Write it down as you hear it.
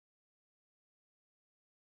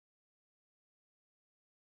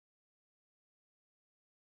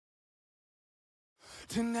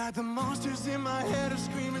Tonight the monsters in my head are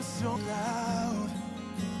screaming so loud,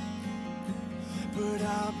 but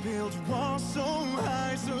I built walls so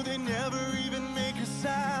high so they never even make a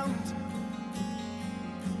sound.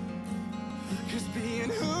 'Cause being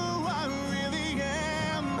who I really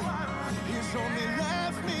am has only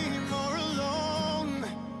left me more alone.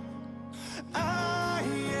 I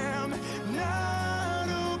am not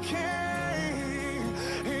okay,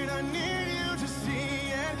 and I need you to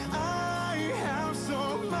see it. I have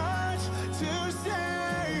so much to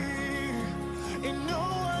say, and no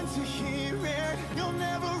one to hear it. You'll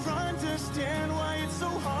never understand why it's so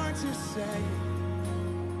hard to say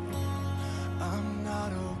I'm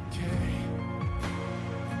not okay.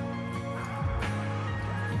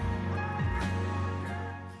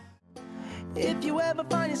 If you ever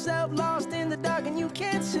find yourself lost in the dark and you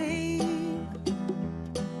can't see,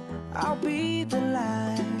 I'll be the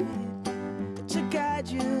light to guide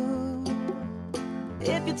you.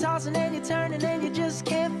 If you're tossing and you're turning and you just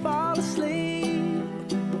can't fall asleep,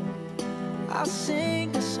 I'll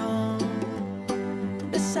sing a song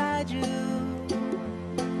beside you.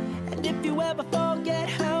 And if you ever forget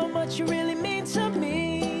how much you really mean to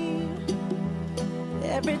me,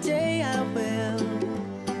 every day I will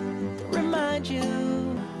remind you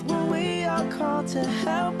when we are called to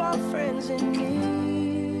help our friends in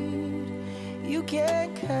need. You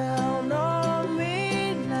can count on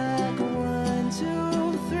me like 1,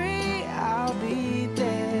 2, 3, I'll be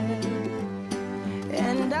there.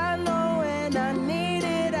 And I know when I need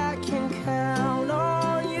it, I can count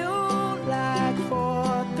on you like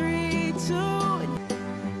 4, 3, 2.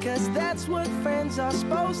 'Cause that's what friends are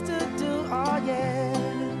supposed to do, oh yeah.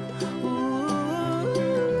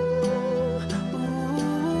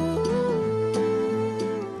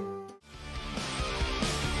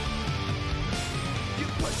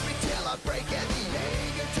 Break and the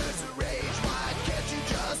anger turns to rage. Why can't you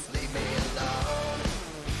just leave me alone?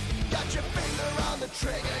 Got your finger on the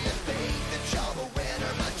trigger. You think that you're the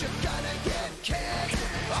winner, but you're gonna get kicked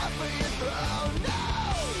off of your throne. No!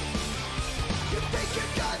 You think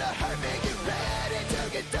you're gonna hurt me? Get ready to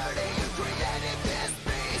get dirty. You created this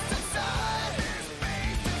beast inside.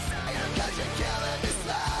 'Cause you're killing me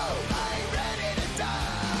slow. I ain't ready to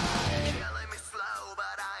die. Killing me slow,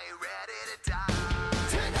 but I ain't ready to die.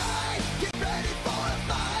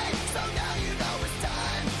 So now you know it's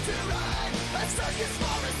time to ride a circus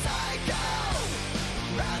for a psycho.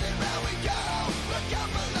 Round and round we go. Look out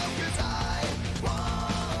below 'cause I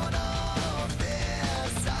want all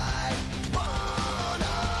this. I want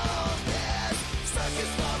all this.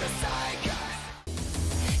 Circus for a psycho.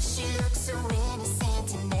 She looks so innocent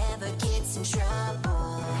and never gets in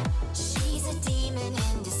trouble. She's a demon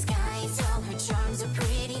in disguise. All her charms are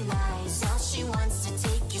pretty lies. All she wants to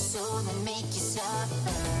take your soul and make you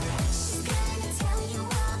suffer. She's gonna tell you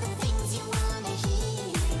all the things you wanna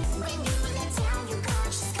hear. When you let down your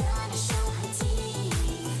guard, she's gonna show her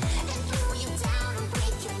teeth and throw you down and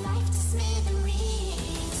break your life to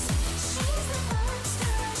smithereens. She's a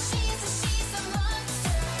monster, she's a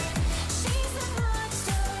monster. She's a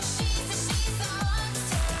monster, she's a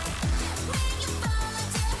monster. When you fall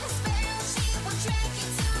under her spell, she will drag you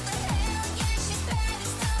to the hell. Yeah, she's bad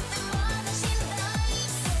as something more than she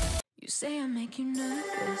likes. You say I make you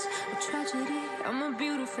nervous, a tragedy, I'm a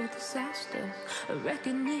beautiful disaster, a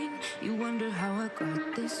reckoning, you wonder how I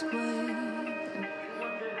got this way.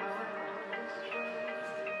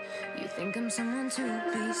 You think I'm someone to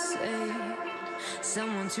be saved,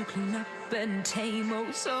 someone to clean up and tame.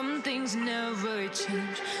 Oh, some things never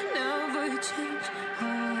change, never change. Oh.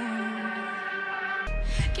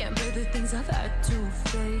 Can't bear the things I've had to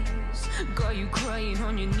face. Got you crying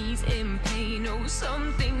on your knees in pain. Oh,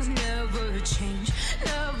 some things never change,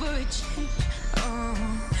 never change. Oh,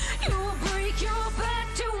 you break your back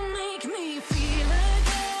to make me feel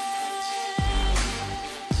again.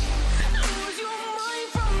 Lose your mind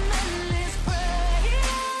from endless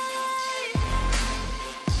pain.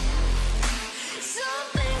 Some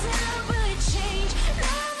things never change,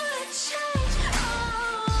 never change.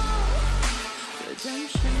 Oh,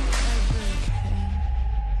 redemption never came.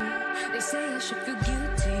 They say I should feel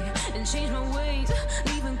guilty and change my ways,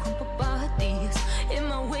 leaving crumpled bodies in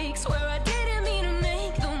my wake. Swear I didn't mean to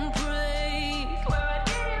make them break. Swear I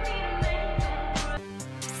didn't mean to make them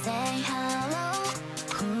break. Say hello,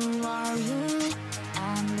 who are you?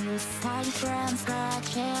 I'm starting from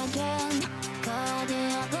scratch again. Got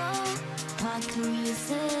it all, talk to you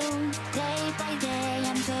soon. Day by day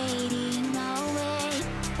I'm fading away.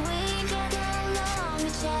 We get along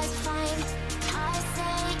just fine. I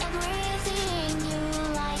say everything you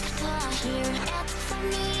like to hear. Ask for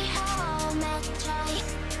me how much I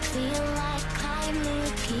feel like I'm losing.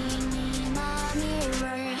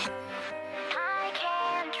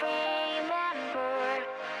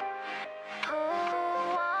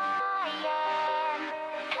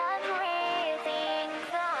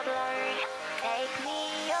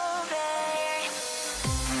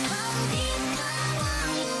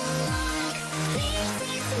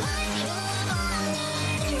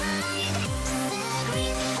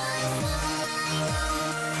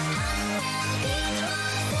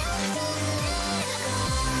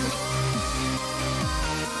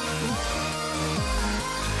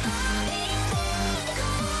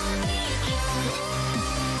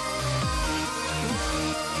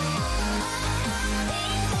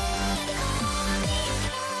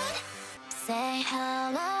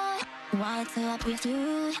 what's up with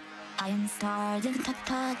you? I am starting to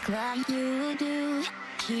talk like you do.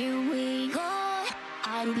 Here we go,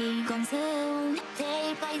 I'll be gone soon.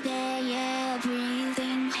 Day by day,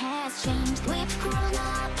 everything has changed. We've grown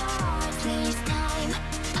apart this time.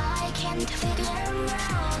 I can't figure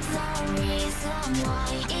out the reason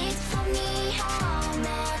why. It's funny how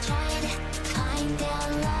much I'd kinda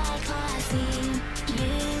like I see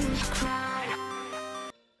you cry.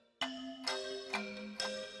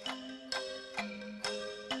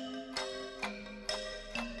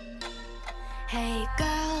 Hey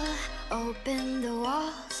girl, open the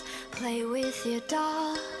walls, play with your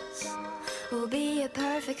dolls. We'll be a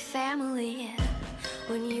perfect family.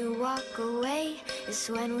 When you walk away is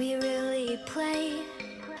when we really play.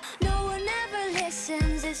 No one ever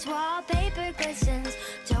listens, this wallpaper glistens.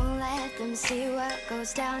 Don't let them see what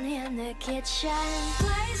goes down in the kitchen.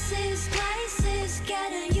 Places, places,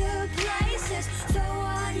 get in your places. Throw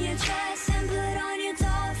on your dress and put on your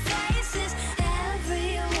doll faces.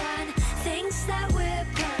 Everyone thinks that we're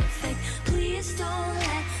perfect. Please don't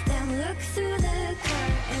let them look through the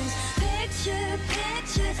curtains. Picture,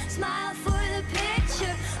 picture, smile for the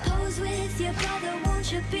picture. Pose with your brother,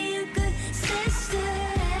 won't you be a good sister?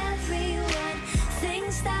 Everyone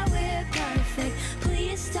thinks that we're perfect.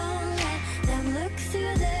 Please don't let them look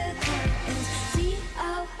through the curtains.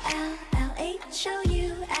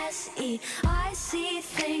 Dollhouse. I see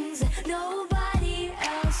things that nobody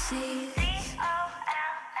else sees. Dollhouse.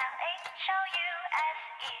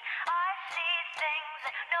 I see things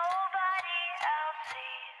that nobody else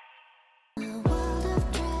sees. A world of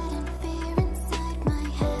dread and fear inside my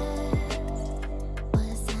head.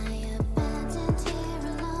 Was I abandoned here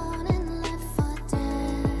alone and left for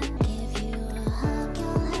dead? Give you a hug,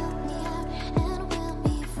 you'll help me out and we'll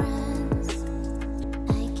be friends.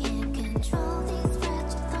 I can't control these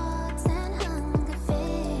wretched thoughts and hunger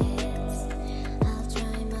fits. I'll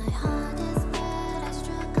try my hardest but I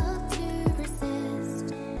struggle to resist.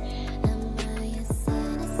 Am I as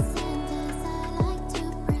innocent as I like to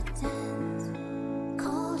pretend?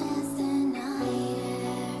 Cold as the night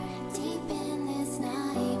air, deep in this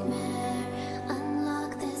nightmare.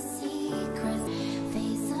 Unlock the secrets,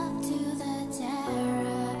 face up to the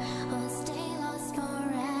terror, or stay lost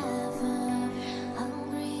forever.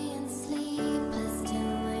 Hungry and sleepless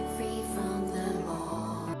till I'm free from them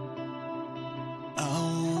all. I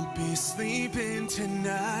won't be sleeping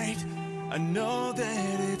tonight. I know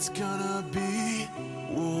that it's gonna be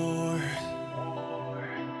war.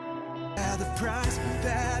 At the price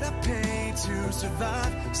that I pay to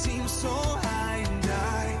survive seems so high, and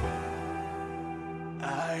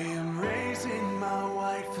I am raising my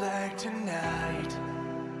white flag tonight.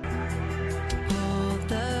 Pull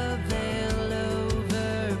the veil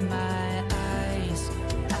over my eyes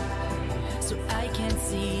so I can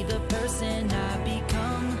see the person I've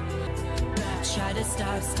become. Try to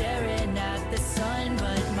stop staring at the sun,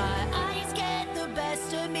 but my eyes get the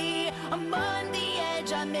best of me. I'm on the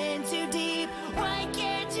edge, I'm in too deep. Why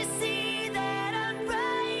can't you see that I'm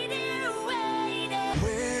right here waiting?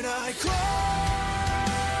 When I close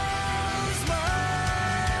my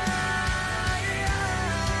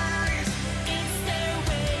eyes, It's there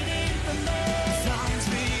waiting for me. finds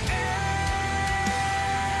me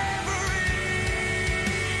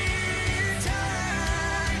every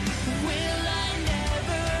time. Will I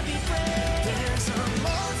never be free? There's a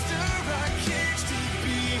monster I cage deep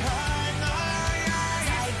behind my eyes.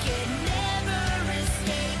 I can never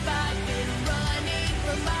escape, I've been running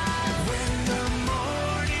for miles. When the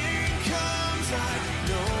morning comes, I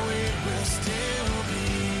know it will still be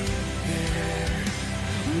there.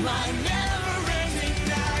 My never-ending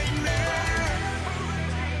nightmare.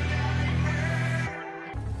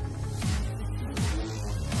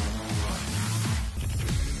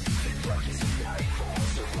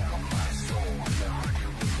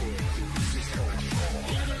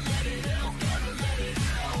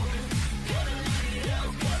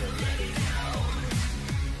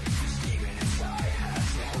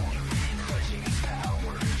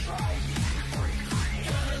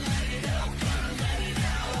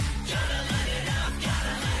 Gotta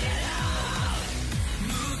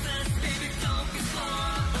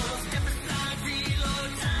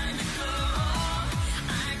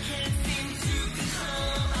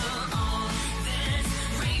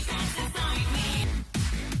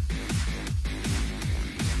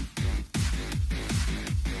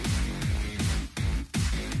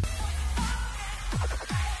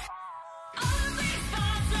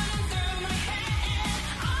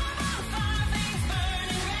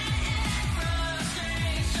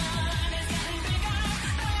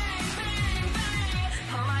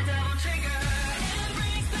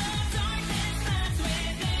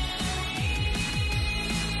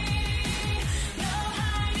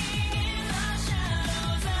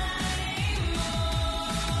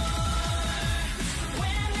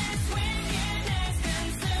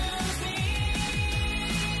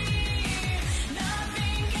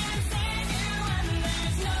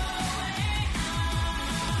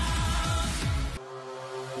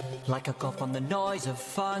Like a call from the noise of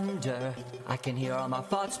thunder, I can hear all my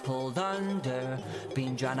thoughts pulled under,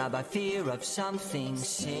 being drowned out by fear of something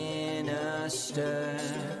sinister.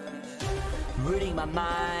 Rooting my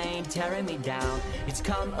mind, tearing me down. It's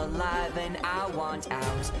come alive and I want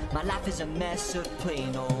out. My life is a mess of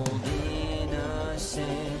plain old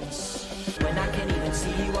innocence, when I can't even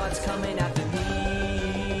see what's coming after me.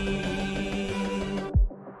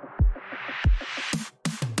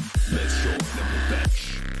 Let's show them the bench.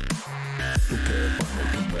 Don't care about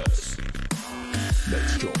making mess.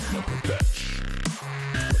 Let's show them the bench.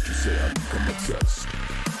 What you say, I become obsessed.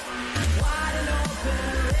 Wide and open,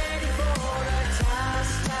 ready for the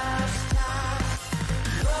task, task, task.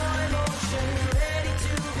 Raw emotion, ready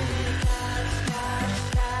to be cast, cast,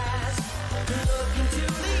 cast. Look into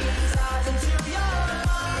these eyes, into your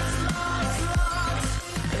lost, lost, lost.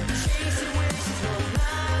 And chasing wishes no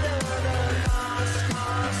matter the cost,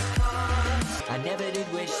 cost, cost. I never did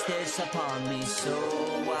wish this upon me, so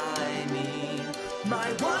why me?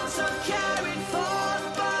 My wants are carried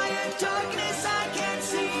forth by a darkness I can't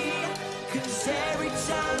see. 'Cause every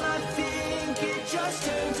time I think it just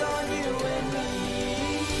turns on you and me.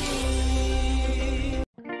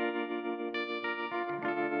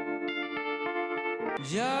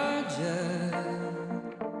 Georgia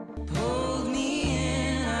pulled me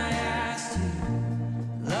in, I asked to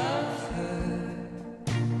love her.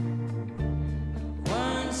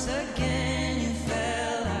 Once again you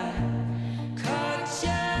fell, I caught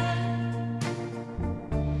ya.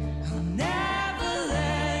 I'll never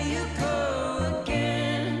let you go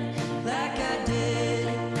again, like I did,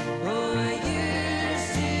 or I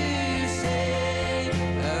used to say.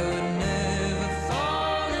 I would never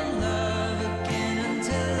fall in love again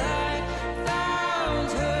until I found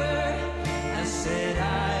her. I said I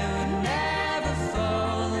would never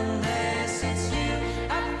fall unless it's you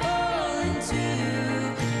I fall into.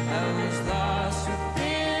 I was lost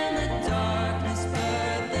within the darkness,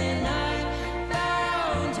 but then I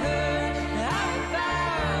found her. I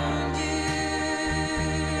found you.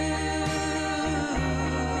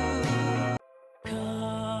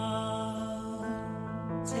 Come,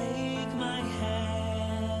 take my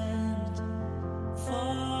hand,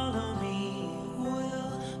 follow me.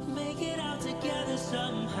 We'll make it out together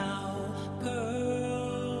somehow,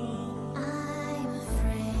 girl. I'm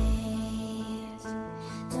afraid,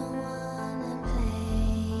 don't wanna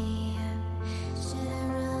play. Should I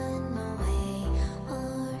run away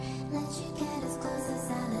or let you get as close as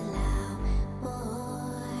I'll allow,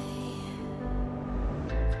 boy?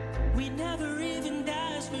 We never even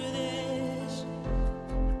asked for this.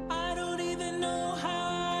 I don't even know how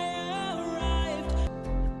I arrived.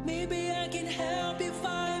 Maybe I can help you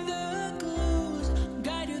find the clues,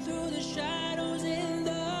 guide you through the shadows in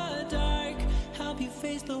the dark, help you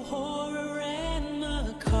face the horror and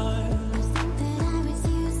macabre. I think that I was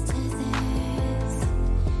used to this.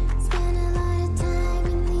 Spent a lot of time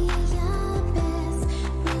in the abyss,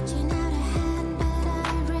 reaching out a hand, but I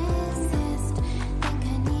resist. Think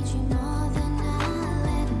I need you more than I'll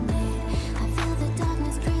admit. I feel the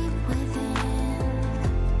darkness creep within.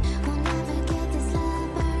 We'll never get this love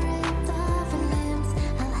buried off limbs.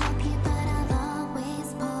 I'll help you, but I'll always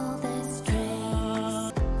pull the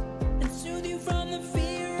strings. And soothe you from the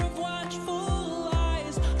fear of watchful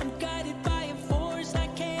eyes. I'm guided by a force I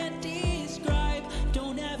can't describe.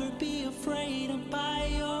 Don't ever be afraid, I'm by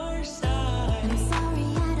your side. I'm sorry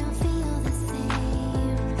I don't feel the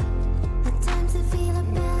same. The times I feel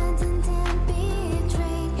abandoned and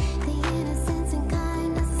betrayed. The innocence and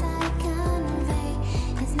kindness I convey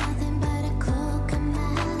is nothing but a cloak, a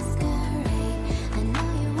masquerade. I know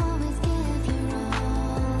you always give your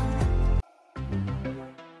all.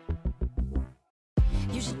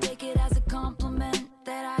 You should take it as a compliment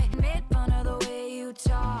that I made fun of the way you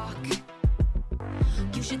talk.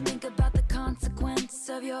 You should think about the consequence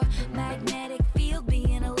of your magnetic field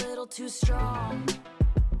being a little too strong.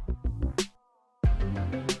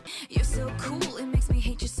 You're so cool, it makes me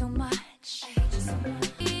hate you so much. I hate you so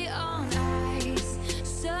much. Neon eyes,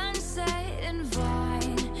 sunset and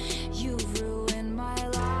vine. You ruined my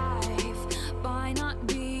life by not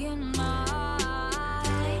being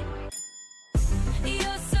mine.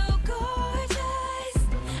 You're so gorgeous,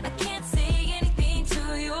 I can't say anything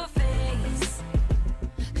to your face.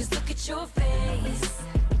 'Cause look at your face.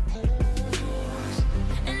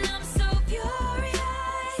 And I'm so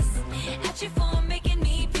furious at you for making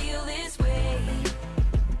me feel this way.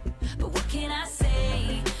 But what can I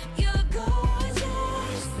say? You're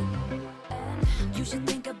gorgeous. And you should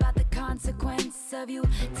think about the consequence of you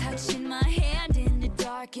touching my hair.